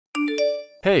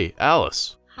Hey,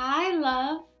 Alice. Hi,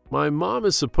 love. My mom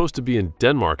is supposed to be in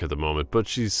Denmark at the moment, but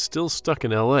she's still stuck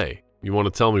in LA. You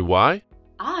want to tell me why?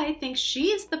 I think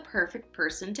she's the perfect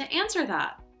person to answer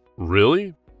that.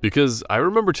 Really? Because I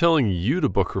remember telling you to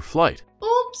book her flight.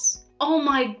 Oops. Oh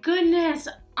my goodness.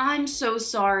 I'm so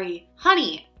sorry.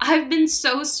 Honey, I've been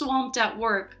so swamped at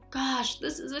work. Gosh,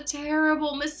 this is a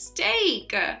terrible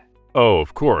mistake. Oh,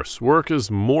 of course. Work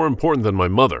is more important than my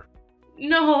mother.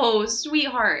 No,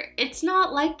 sweetheart. It's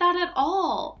not like that at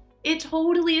all. It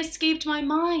totally escaped my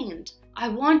mind. I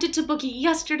wanted to book it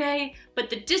yesterday, but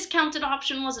the discounted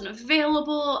option wasn't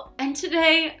available, and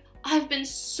today I've been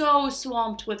so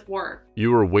swamped with work. You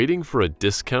were waiting for a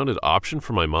discounted option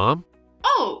for my mom?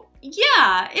 Oh,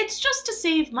 yeah, it's just to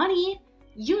save money.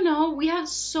 You know, we have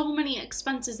so many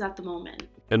expenses at the moment.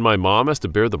 And my mom has to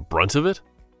bear the brunt of it?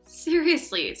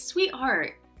 Seriously,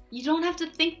 sweetheart, you don't have to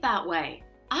think that way.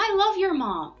 I love your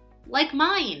mom, like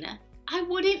mine. I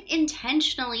wouldn't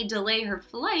intentionally delay her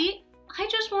flight. I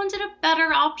just wanted a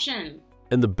better option.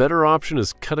 And the better option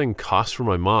is cutting costs for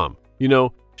my mom. You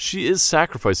know, she is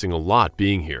sacrificing a lot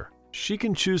being here. She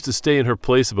can choose to stay in her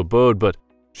place of abode, but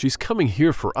she's coming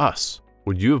here for us.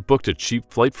 Would you have booked a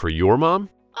cheap flight for your mom?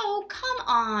 Oh, come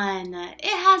on. It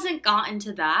hasn't gotten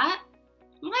to that.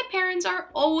 My parents are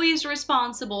always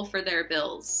responsible for their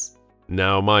bills.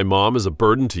 Now my mom is a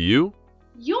burden to you?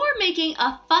 You're making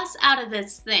a fuss out of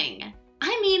this thing.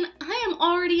 I mean, I am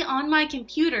already on my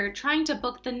computer trying to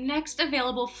book the next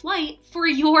available flight for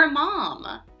your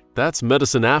mom. That's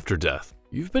medicine after death.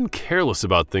 You've been careless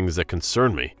about things that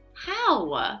concern me.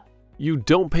 How? You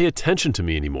don't pay attention to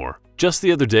me anymore. Just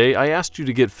the other day, I asked you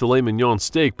to get filet mignon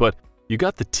steak, but you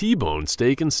got the T-bone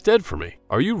steak instead for me.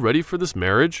 Are you ready for this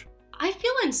marriage? I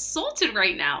feel insulted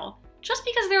right now. Just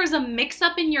because there was a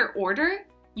mix-up in your order,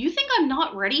 you think I'm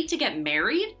not ready to get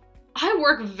married? I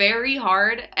work very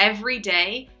hard every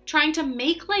day trying to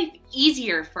make life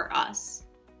easier for us.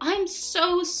 I'm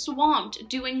so swamped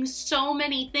doing so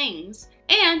many things,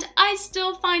 and I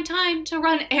still find time to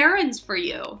run errands for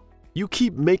you. You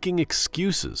keep making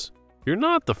excuses. You're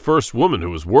not the first woman who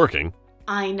was working.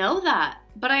 I know that,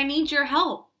 but I need your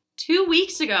help. 2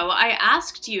 weeks ago, I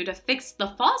asked you to fix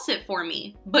the faucet for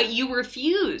me, but you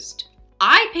refused.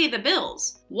 I pay the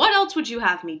bills. What else would you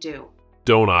have me do?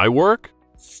 Don't I work?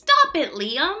 Stop it,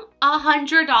 Liam.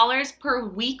 $100 per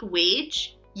week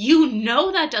wage? You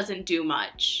know that doesn't do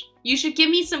much. You should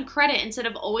give me some credit instead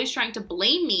of always trying to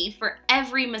blame me for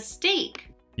every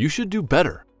mistake. You should do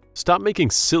better. Stop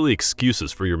making silly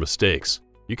excuses for your mistakes.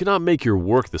 You cannot make your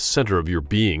work the center of your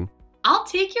being. I'll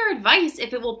take your advice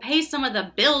if it will pay some of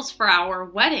the bills for our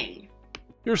wedding.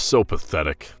 You're so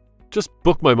pathetic. Just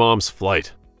book my mom's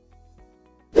flight.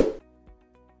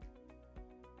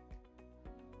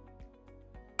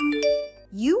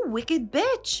 You wicked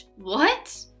bitch!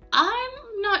 What? I'm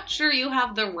not sure you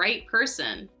have the right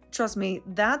person. Trust me,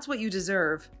 that's what you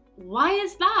deserve. Why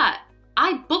is that?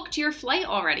 I booked your flight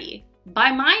already.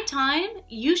 By my time,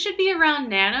 you should be around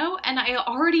Nano, and I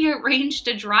already arranged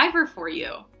a driver for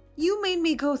you. You made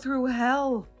me go through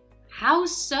hell. How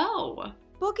so?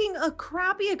 Booking a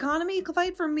crappy economy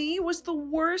flight for me was the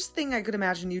worst thing I could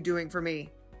imagine you doing for me.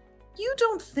 You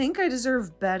don't think I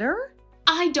deserve better?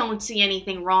 I don't see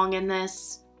anything wrong in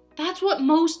this. That's what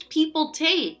most people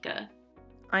take.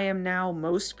 I am now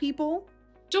most people?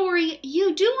 Dory,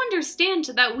 you do understand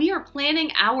that we are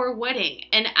planning our wedding,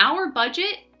 and our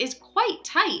budget is quite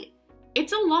tight.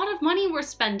 It's a lot of money we're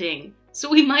spending, so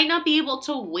we might not be able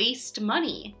to waste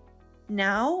money.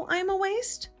 Now I'm a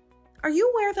waste? Are you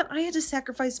aware that I had to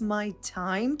sacrifice my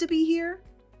time to be here?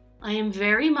 I am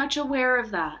very much aware of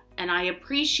that, and I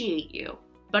appreciate you.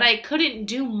 But I couldn't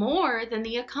do more than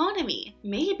the economy.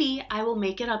 Maybe I will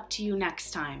make it up to you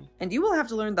next time. And you will have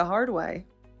to learn the hard way.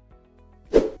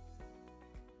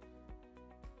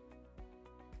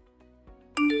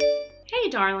 Hey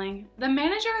darling, the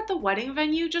manager at the wedding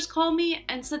venue just called me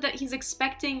and said that he's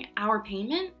expecting our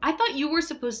payment. I thought you were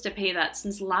supposed to pay that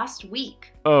since last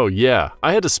week. Oh yeah,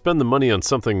 I had to spend the money on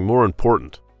something more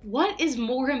important. What is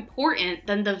more important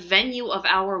than the venue of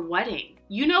our wedding?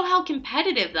 You know how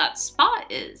competitive that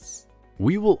spot is.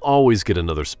 We will always get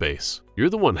another space. You're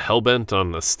the one hellbent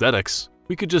on aesthetics.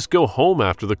 We could just go home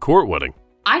after the court wedding.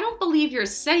 I don't believe you're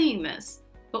saying this,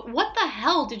 but what the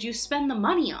hell did you spend the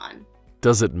money on?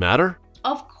 Does it matter?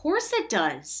 Of course it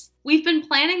does. We've been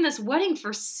planning this wedding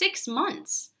for 6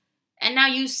 months, and now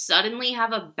you suddenly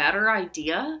have a better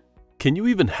idea? Can you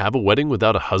even have a wedding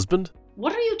without a husband?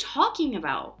 What are you talking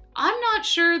about? I'm not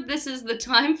sure this is the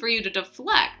time for you to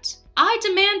deflect. I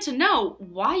demand to know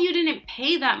why you didn't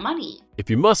pay that money. If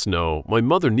you must know, my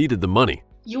mother needed the money.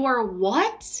 Your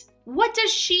what? What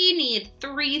does she need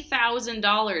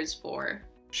 $3,000 for?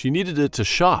 She needed it to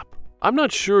shop. I'm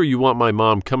not sure you want my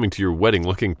mom coming to your wedding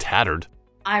looking tattered.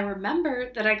 I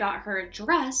remember that I got her a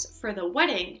dress for the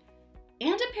wedding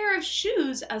and a pair of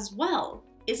shoes as well.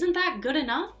 Isn't that good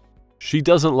enough? She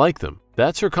doesn't like them.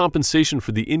 That's her compensation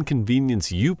for the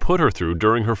inconvenience you put her through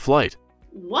during her flight.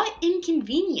 What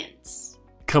inconvenience?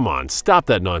 Come on, stop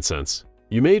that nonsense.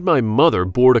 You made my mother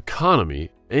board economy,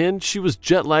 and she was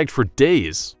jet-lagged for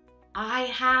days. I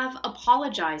have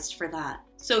apologized for that.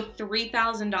 So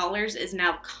 $3,000 is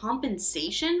now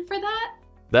compensation for that?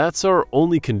 That's our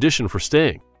only condition for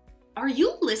staying. Are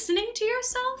you listening to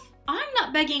yourself? I'm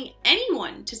not begging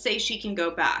anyone to say she can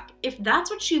go back if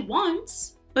that's what she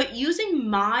wants. But using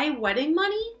my wedding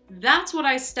money, that's what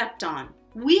I stepped on.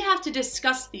 We have to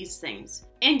discuss these things.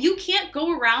 And you can't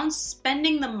go around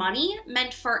spending the money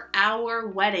meant for our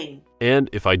wedding. And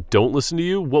if I don't listen to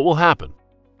you, what will happen?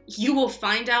 You will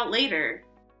find out later.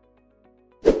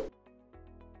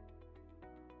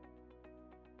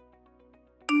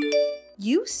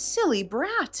 You silly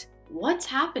brat. What's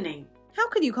happening? How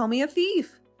could you call me a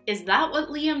thief? Is that what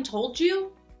Liam told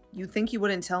you? You think you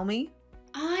wouldn't tell me?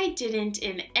 I didn't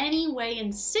in any way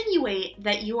insinuate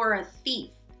that you're a thief.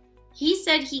 He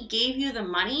said he gave you the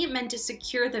money meant to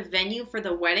secure the venue for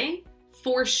the wedding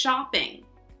for shopping.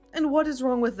 And what is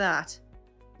wrong with that?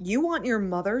 You want your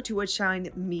mother to outshine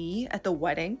me at the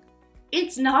wedding?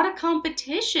 It's not a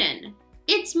competition.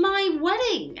 It's my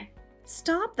wedding.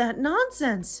 Stop that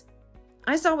nonsense.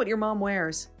 I saw what your mom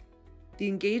wears. The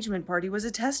engagement party was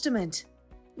a testament.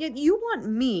 Yet you want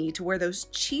me to wear those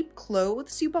cheap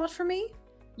clothes you bought for me?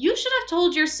 You should have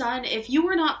told your son if you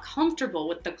were not comfortable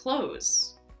with the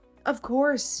clothes. Of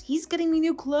course, he's getting me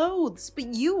new clothes,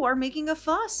 but you are making a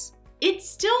fuss. It's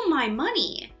still my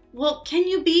money. Well, can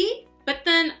you be? But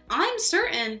then I'm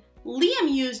certain Liam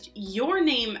used your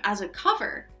name as a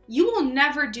cover. You will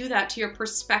never do that to your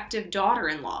prospective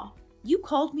daughter-in-law. You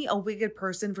called me a wicked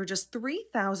person for just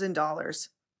 $3,000.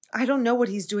 I don't know what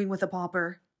he's doing with a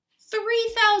pauper.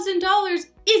 $3,000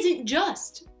 isn't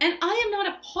just, and I am not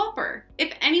a pauper.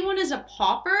 If anyone is a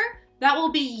pauper, that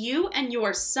will be you and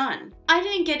your son. I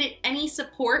didn't get any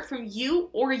support from you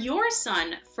or your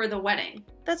son for the wedding.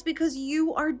 That's because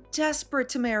you are desperate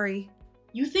to marry.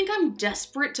 You think I'm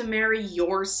desperate to marry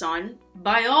your son?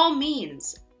 By all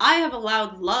means, I have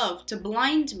allowed love to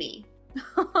blind me.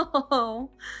 Oh,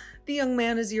 the young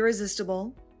man is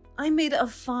irresistible. I made a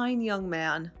fine young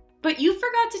man. But you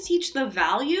forgot to teach the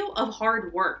value of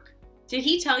hard work. Did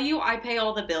he tell you I pay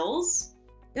all the bills?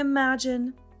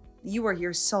 Imagine. You are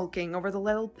here sulking over the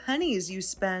little pennies you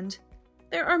spend.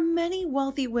 There are many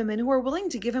wealthy women who are willing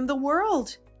to give him the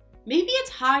world. Maybe it's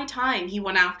high time he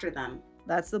went after them.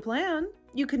 That's the plan.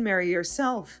 You can marry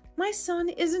yourself. My son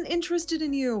isn't interested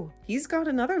in you. He's got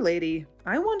another lady.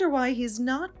 I wonder why he's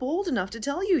not bold enough to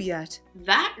tell you yet.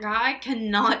 That guy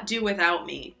cannot do without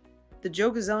me. The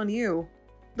joke is on you.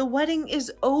 The wedding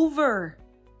is over.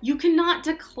 You cannot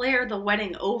declare the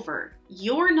wedding over.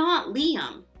 You're not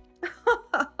Liam.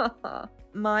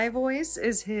 My voice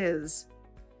is his.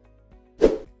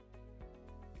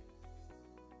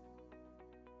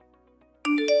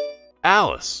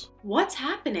 Alice! What's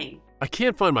happening? I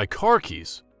can't find my car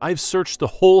keys. I've searched the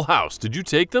whole house. Did you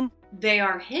take them? They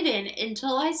are hidden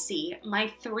until I see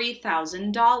my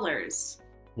 $3,000.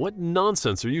 What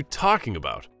nonsense are you talking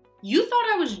about? You thought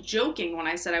I was joking when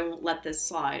I said I won't let this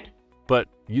slide. But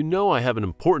you know I have an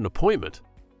important appointment.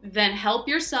 Then help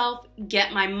yourself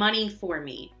get my money for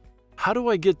me. How do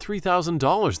I get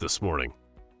 $3,000 this morning?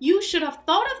 You should have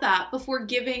thought of that before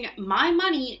giving my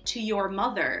money to your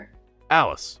mother.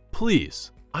 Alice,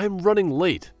 please. I'm running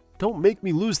late. Don't make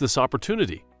me lose this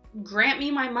opportunity. Grant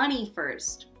me my money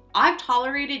first. I've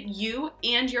tolerated you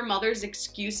and your mother's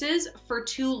excuses for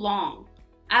too long.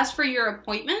 As for your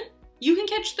appointment, you can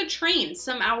catch the train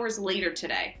some hours later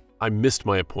today. I missed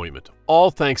my appointment, all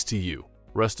thanks to you.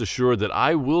 Rest assured that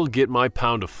I will get my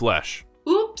pound of flesh.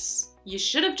 Oops, you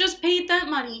should have just paid that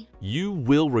money. You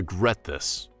will regret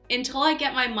this. Until I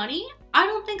get my money, I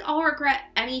don't think I'll regret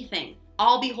anything.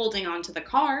 I'll be holding on to the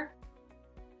car.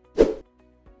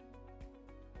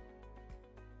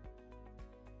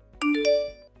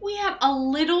 We had a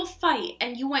little fight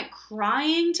and you went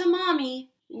crying to mommy.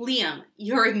 Liam,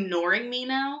 you're ignoring me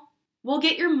now? Well,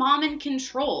 get your mom in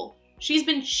control. She's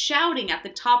been shouting at the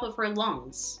top of her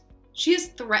lungs. She has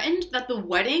threatened that the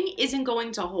wedding isn't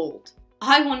going to hold.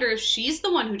 I wonder if she's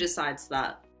the one who decides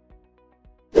that.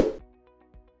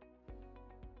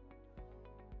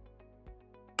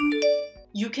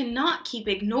 You cannot keep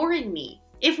ignoring me.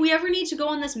 If we ever need to go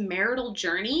on this marital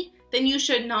journey, then you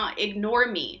should not ignore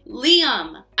me.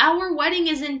 Liam, our wedding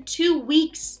is in 2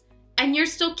 weeks, and you're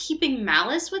still keeping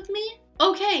malice with me?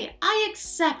 Okay, I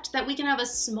accept that we can have a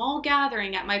small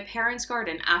gathering at my parents'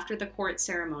 garden after the court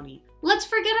ceremony. Let's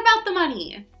forget about the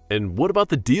money. And what about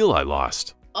the deal I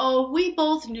lost? Oh, we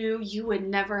both knew you would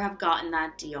never have gotten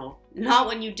that deal. Not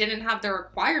when you didn't have the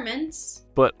requirements.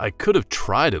 But I could have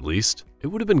tried at least. It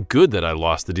would have been good that I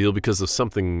lost the deal because of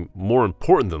something more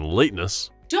important than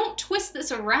lateness. Don't twist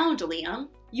this around, Liam.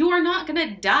 You are not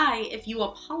gonna die if you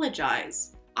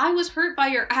apologize. I was hurt by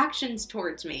your actions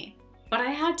towards me, but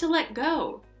I had to let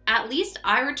go. At least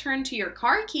I returned to your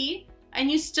car key, and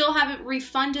you still haven't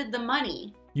refunded the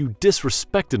money. You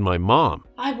disrespected my mom.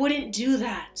 I wouldn't do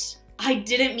that. I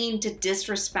didn't mean to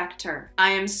disrespect her.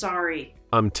 I am sorry.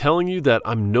 I'm telling you that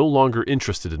I'm no longer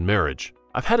interested in marriage.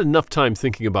 I've had enough time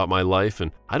thinking about my life,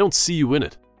 and I don't see you in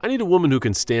it. I need a woman who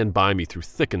can stand by me through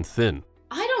thick and thin.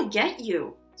 I don't get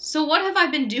you. So what have I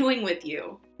been doing with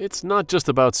you? It's not just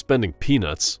about spending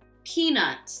peanuts.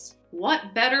 Peanuts.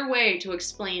 What better way to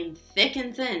explain thick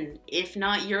and thin, if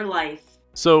not your life?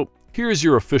 So, here's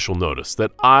your official notice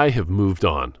that I have moved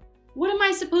on. What am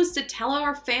I supposed to tell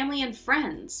our family and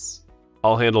friends?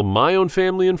 I'll handle my own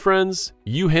family and friends,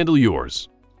 you handle yours.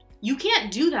 You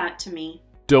can't do that to me.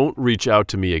 Don't reach out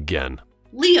to me again.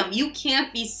 Liam, you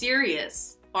can't be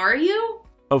serious. Are you?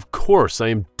 Of course, I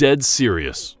am dead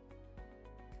serious.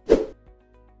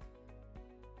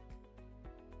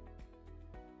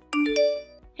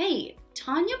 Hey,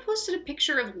 Tanya posted a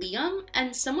picture of Liam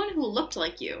and someone who looked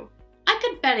like you. I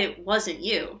could bet it wasn't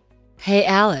you. Hey,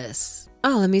 Alice.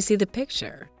 Oh, let me see the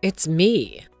picture. It's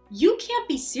me. You can't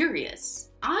be serious.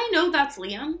 I know that's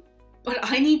Liam, but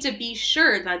I need to be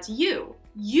sure that's you.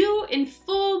 You in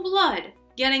full blood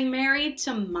getting married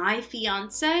to my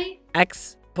fiance?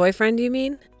 Ex-boyfriend, you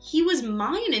mean? He was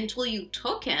mine until you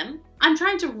took him. I'm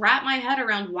trying to wrap my head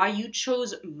around why you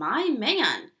chose my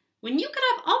man when you could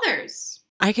have others.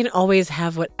 I can always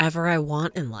have whatever I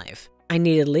want in life. I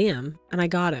needed Liam, and I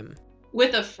got him.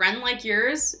 With a friend like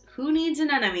yours, who needs an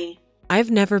enemy?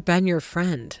 I've never been your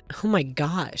friend. Oh my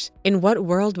gosh. In what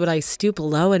world would I stoop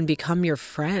low and become your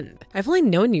friend? I've only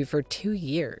known you for 2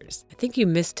 years. I think you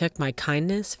mistook my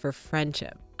kindness for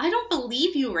friendship. I don't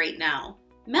believe you right now.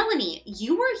 Melanie,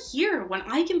 you were here when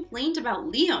I complained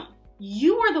about Liam.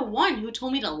 You were the one who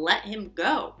told me to let him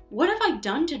go. What have I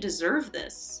done to deserve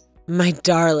this? My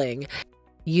darling,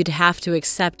 you'd have to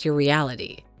accept your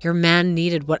reality. Your man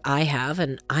needed what I have,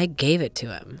 and I gave it to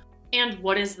him. And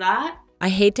what is that? I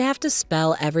hate to have to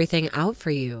spell everything out for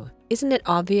you. Isn't it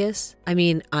obvious? I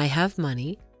mean, I have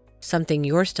money, something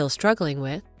you're still struggling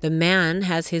with. The man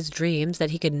has his dreams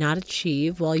that he could not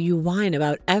achieve while you whine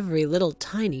about every little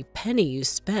tiny penny you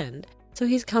spend. So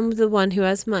he's come with the one who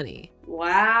has money.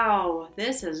 Wow,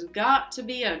 this has got to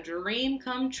be a dream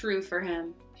come true for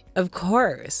him. Of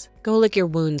course. Go lick your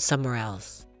wounds somewhere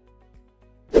else.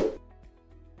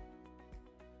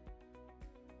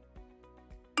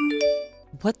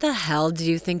 What the hell do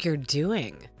you think you're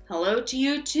doing? Hello to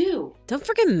you too. Don't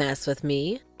freaking mess with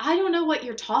me. I don't know what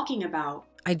you're talking about.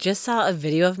 I just saw a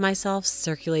video of myself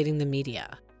circulating the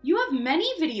media. You have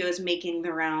many videos making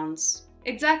the rounds.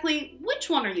 Exactly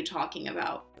which one are you talking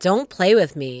about? Don't play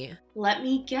with me. Let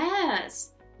me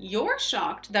guess. You're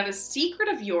shocked that a secret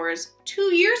of yours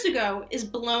 2 years ago is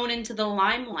blown into the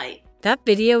limelight. That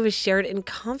video was shared in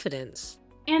confidence.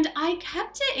 And I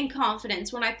kept it in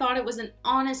confidence when I thought it was an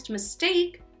honest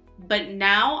mistake, but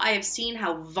now I have seen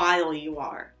how vile you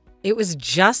are. It was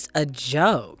just a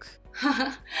joke.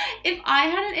 If I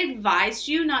hadn't advised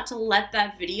you not to let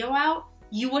that video out,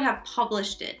 you would have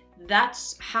published it.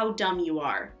 That's how dumb you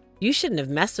are. You shouldn't have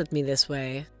messed with me this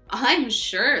way. I'm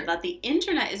sure that the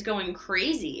internet is going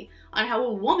crazy on how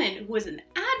a woman who is an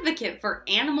advocate for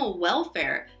animal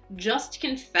welfare just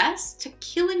confessed to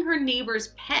killing her neighbor's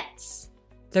pets.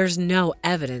 There's no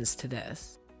evidence to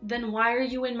this. Then why are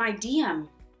you in my DM?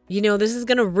 You know, this is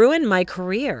gonna ruin my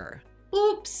career.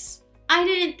 Oops, I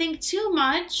didn't think too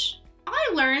much.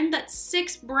 I learned that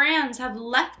 6 brands have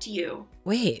left you.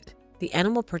 Wait, the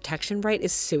animal protection right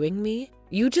is suing me?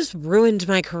 You just ruined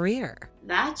my career.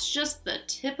 That's just the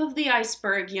tip of the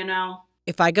iceberg, you know.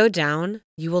 If I go down,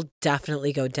 you will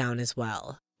definitely go down as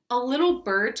well. A little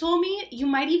bird told me you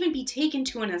might even be taken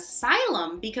to an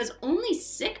asylum because only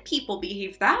sick people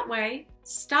behave that way.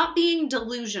 Stop being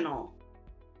delusional.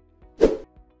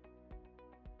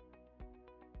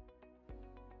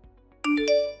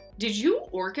 Did you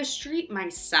orchestrate my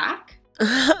sack?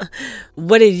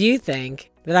 What did you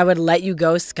think? That I would let you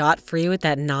go scot-free with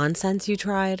that nonsense you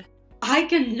tried? I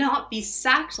cannot be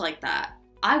sacked like that.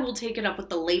 I will take it up with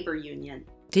the labor union.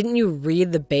 Didn't you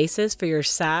read the basis for your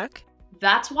sack?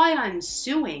 That's why I'm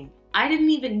suing. I didn't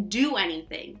even do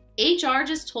anything. HR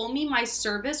just told me my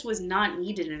service was not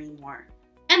needed anymore.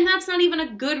 And that's not even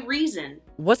a good reason.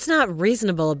 What's not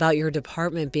reasonable about your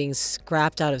department being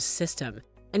scrapped out of system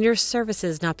and your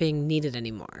services not being needed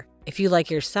anymore? If you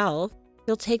like yourself,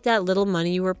 you'll take that little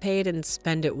money you were paid and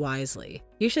spend it wisely.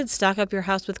 You should stock up your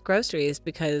house with groceries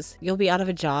because you'll be out of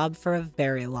a job for a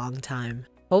very long time.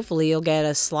 Hopefully you'll get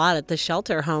a slot at the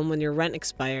shelter home when your rent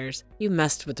expires. You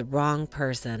messed with the wrong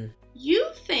person. You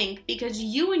think because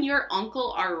you and your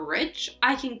uncle are rich,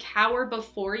 I can cower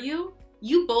before you?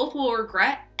 You both will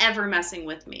regret ever messing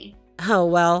with me. Oh,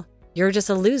 well, you're just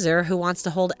a loser who wants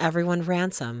to hold everyone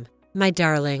ransom. My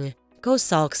darling, go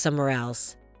sulk somewhere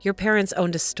else. Your parents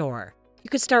owned a store. You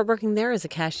could start working there as a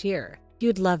cashier.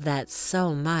 You'd love that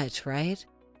so much, right?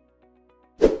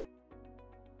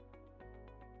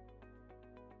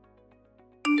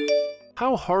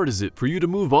 How hard is it for you to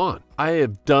move on? I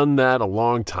have done that a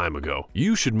long time ago.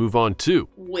 You should move on too.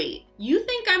 Wait, you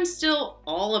think I'm still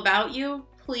all about you?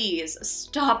 Please,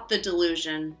 stop the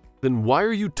delusion. Then why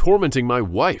are you tormenting my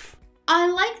wife? I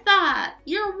like that.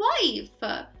 Your wife.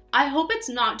 I hope it's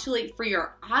not too late for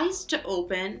your eyes to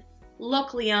open.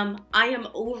 Look, Liam, I am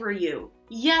over you.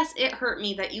 Yes, it hurt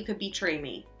me that you could betray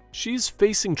me. She's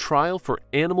facing trial for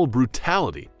animal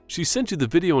brutality. She sent you the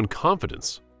video in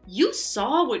confidence. You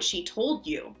saw what she told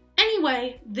you.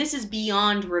 Anyway, this is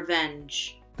beyond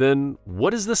revenge. Then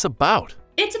what is this about?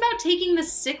 It's about taking the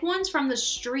sick ones from the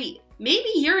street. Maybe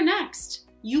you're next.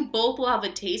 You both will have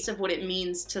a taste of what it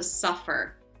means to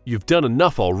suffer. You've done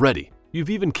enough already. You've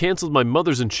even canceled my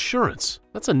mother's insurance.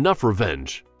 That's enough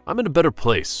revenge. I'm in a better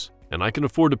place, and I can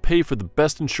afford to pay for the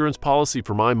best insurance policy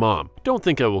for my mom. Don't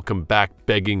think I will come back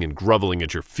begging and groveling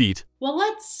at your feet. Well,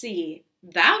 let's see.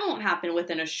 That won't happen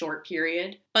within a short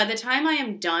period. By the time I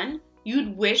am done,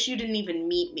 you'd wish you didn't even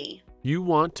meet me. You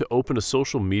want to open a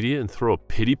social media and throw a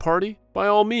pity party? By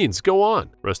all means, go on.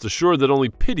 Rest assured that only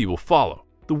pity will follow.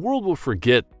 The world will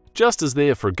forget, just as they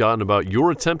have forgotten about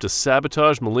your attempt to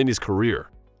sabotage Mulaney's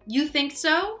career. You think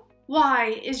so?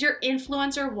 Why, is your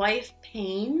influencer wife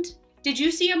pained? Did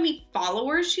you see how many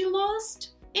followers she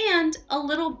lost? And a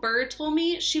little bird told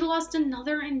me she lost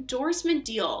another endorsement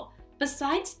deal,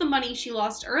 besides the money she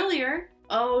lost earlier.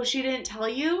 Oh, she didn't tell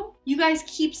you? You guys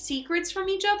keep secrets from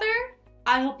each other?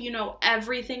 I hope you know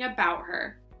everything about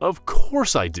her. Of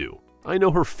course I do. I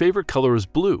know her favorite color is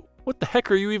blue. What the heck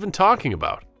are you even talking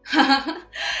about? He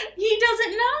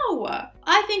doesn't know.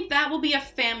 I think that will be a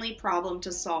family problem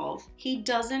to solve. He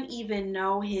doesn't even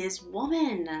know his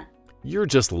woman. You're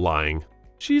just lying.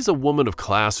 She's a woman of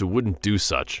class who wouldn't do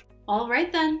such. All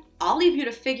right then. I'll leave you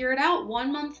to figure it out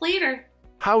 1 month later.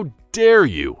 How dare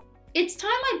you? It's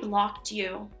time I blocked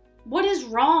you. What is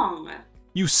wrong?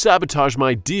 You sabotaged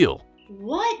my deal.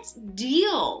 What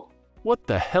deal? What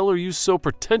the hell are you so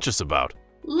pretentious about?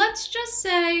 Let's just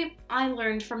say I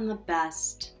learned from the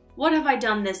best. What have I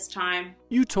done this time?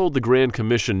 You told the Grand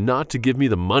Commission not to give me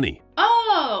the money.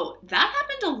 Oh, that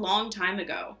happened a long time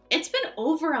ago. It's been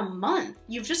over a month.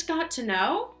 You've just got to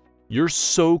know? You're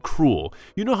so cruel.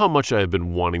 You know how much I have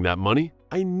been wanting that money?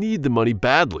 I need the money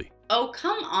badly. Oh,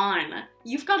 come on.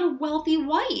 You've got a wealthy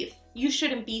wife. You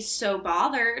shouldn't be so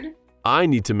bothered. I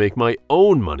need to make my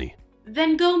own money.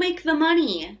 Then go make the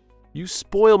money. You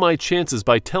spoil my chances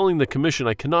by telling the commission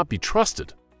I cannot be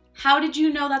trusted. How did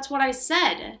you know that's what I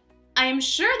said? I am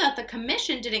sure that the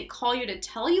commission didn't call you to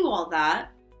tell you all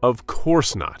that. Of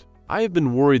course not. I have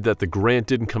been worried that the grant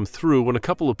didn't come through when a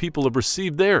couple of people have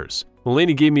received theirs.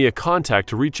 Mulaney gave me a contact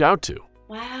to reach out to.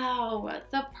 Wow,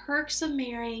 the perks of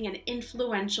marrying an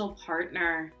influential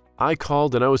partner. I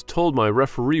called and I was told my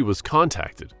referee was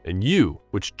contacted, and you,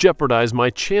 which jeopardized my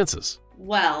chances.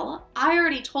 Well, I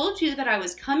already told you that I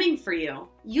was coming for you.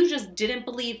 You just didn't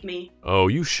believe me. Oh,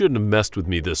 you shouldn't have messed with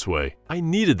me this way. I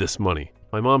needed this money.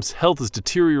 My mom's health is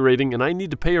deteriorating and I need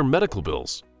to pay her medical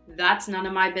bills. That's none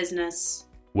of my business.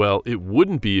 Well, it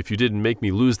wouldn't be if you didn't make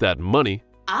me lose that money.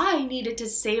 I needed to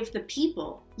save the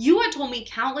people. You had told me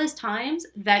countless times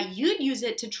that you'd use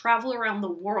it to travel around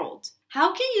the world.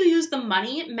 How can you use the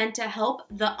money meant to help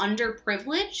the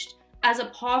underprivileged as a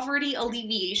poverty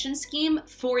alleviation scheme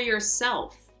for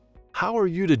yourself? How are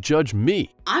you to judge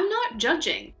me? I'm not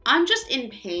judging. I'm just in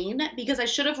pain because I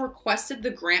should have requested the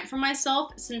grant for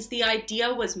myself since the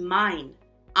idea was mine.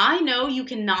 I know you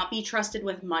cannot be trusted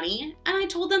with money, and I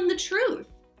told them the truth.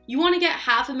 You want to get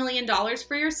 $500,000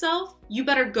 for yourself? You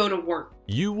better go to work.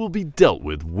 You will be dealt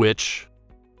with, witch.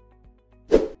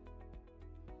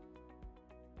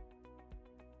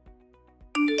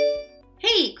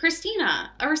 Hey,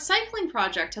 Christina, a recycling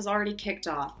project has already kicked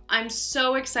off. I'm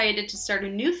so excited to start a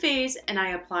new phase and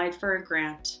I applied for a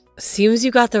grant. Seems you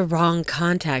got the wrong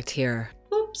contact here.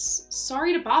 Oops,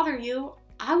 sorry to bother you.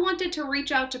 I wanted to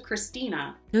reach out to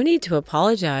Christina. No need to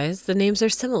apologize. The names are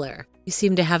similar. You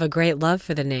seem to have a great love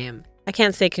for the name. I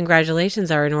can't say congratulations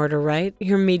are in order, right?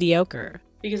 You're mediocre.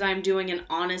 Because I'm doing an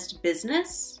honest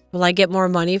business? Will I get more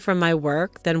money from my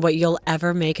work than what you'll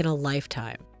ever make in a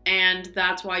lifetime? And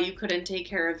that's why you couldn't take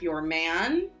care of your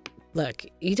man? Look,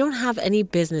 you don't have any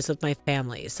business with my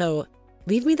family, so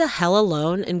leave me the hell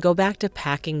alone and go back to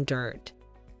packing dirt.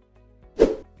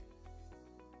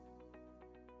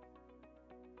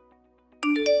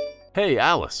 Hey,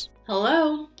 Alice.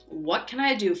 Hello, what can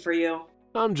I do for you?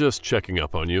 I'm just checking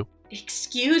up on you.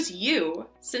 Excuse you?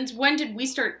 Since when did we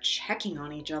start checking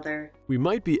on each other? We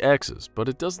might be exes, but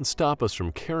it doesn't stop us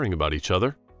from caring about each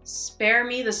other. Spare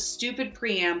me the stupid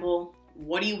preamble.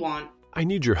 What do you want? I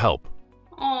need your help.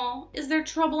 Aw, is there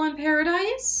trouble in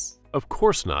paradise? Of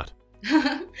course not.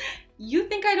 You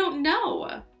think I don't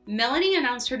know? Melanie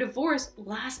announced her divorce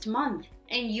last month,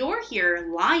 and you're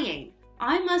here lying.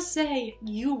 I must say,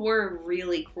 you were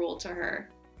really cruel to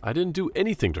her. I didn't do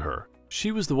anything to her.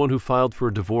 She was the one who filed for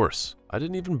a divorce. I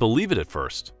didn't even believe it at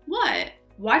first. What?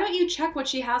 Why don't you check what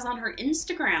she has on her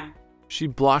Instagram? She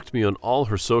blocked me on all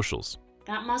her socials.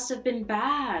 That must have been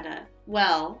bad.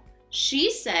 Well,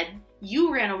 she said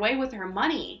you ran away with her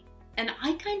money, and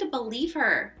I kind of believe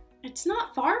her. It's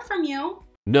not far from you.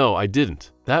 No, I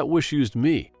didn't. That wish used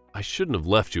me. I shouldn't have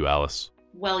left you, Alice.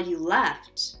 Well, you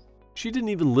left. She didn't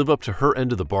even live up to her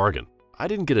end of the bargain. I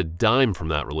didn't get a dime from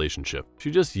that relationship.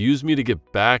 She just used me to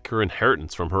get back her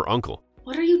inheritance from her uncle.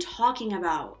 What are you talking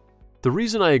about? The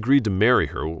reason I agreed to marry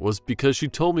her was because she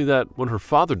told me that when her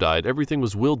father died, everything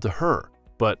was willed to her.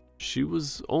 But she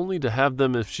was only to have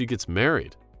them if she gets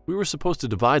married. We were supposed to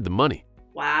divide the money.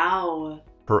 Wow.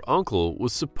 Her uncle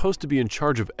was supposed to be in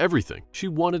charge of everything. She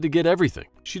wanted to get everything.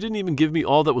 She didn't even give me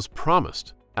all that was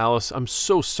promised. Alice, I'm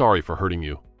so sorry for hurting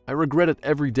you. I regret it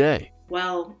every day.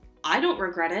 Well, I don't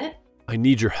regret it. I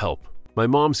need your help. My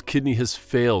mom's kidney has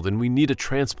failed and we need a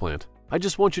transplant. I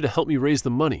just want you to help me raise the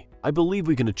money. I believe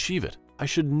we can achieve it. I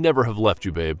should never have left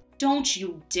you, babe. Don't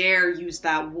you dare use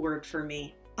that word for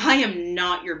me. I am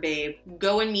not your babe.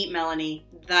 Go and meet Melanie.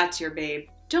 That's your babe.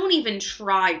 Don't even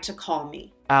try to call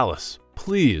me. Alice,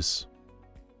 please.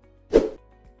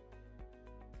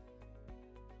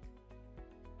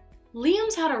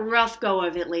 Liam's had a rough go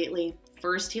of it lately.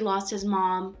 First, he lost his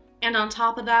mom, and on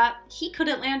top of that, he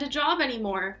couldn't land a job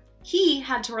anymore. He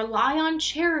had to rely on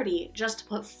charity just to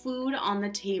put food on the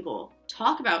table.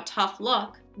 Talk about tough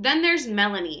luck. Then there's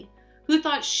Melanie, who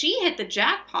thought she hit the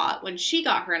jackpot when she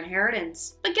got her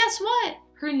inheritance. But guess what?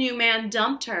 Her new man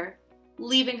dumped her,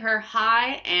 leaving her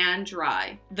high and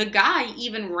dry. The guy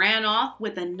even ran off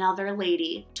with another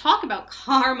lady. Talk about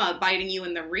karma biting you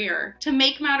in the rear. To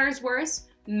make matters worse,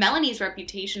 Melanie's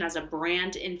reputation as a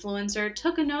brand influencer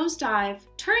took a nosedive.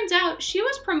 Turns out she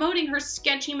was promoting her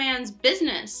sketchy man's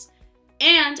business,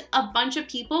 and a bunch of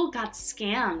people got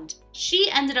scammed. She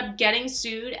ended up getting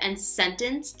sued and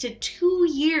sentenced to 2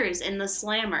 years in the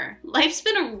slammer. Life's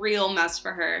been a real mess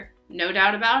for her, no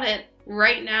doubt about it.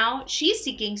 Right now, she's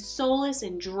seeking solace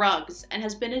in drugs and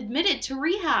has been admitted to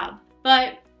rehab.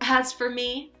 But as for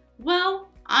me, well,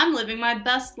 I'm living my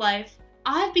best life.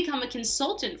 I've become a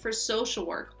consultant for social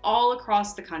work all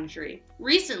across the country.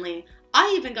 Recently,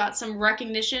 I even got some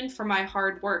recognition for my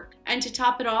hard work. And to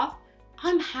top it off,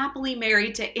 I'm happily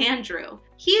married to Andrew.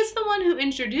 He is the one who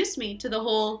introduced me to the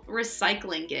whole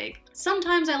recycling gig.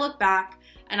 Sometimes I look back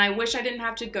and I wish I didn't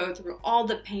have to go through all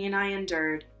the pain I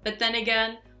endured. But then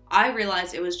again, I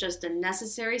realize it was just a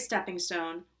necessary stepping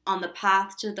stone on the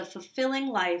path to the fulfilling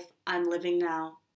life I'm living now.